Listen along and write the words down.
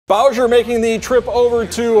Bowsher making the trip over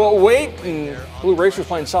to Waite, and Blue Racers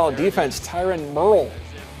playing solid defense. Tyron Merle,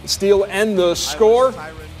 the steal and the score.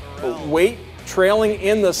 Waite trailing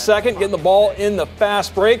in the second, getting the ball in the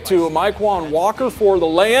fast break to Myquan Walker for the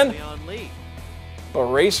lay-in. But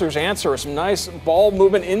Racers answer some nice ball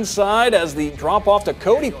movement inside as the drop off to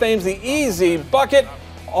Cody Thames, the easy bucket.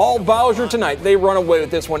 All Bowsher tonight. They run away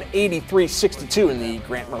with this one 83-62 in the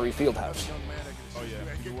Grant Murray Fieldhouse. Oh yeah,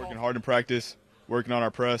 we're working hard in practice, working on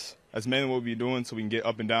our press. That's mainly what we're doing so we can get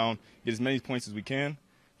up and down, get as many points as we can,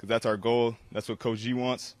 because that's our goal. That's what Coach G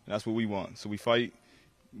wants, and that's what we want. So we fight,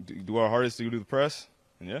 do our hardest to do the press,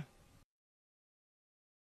 and yeah.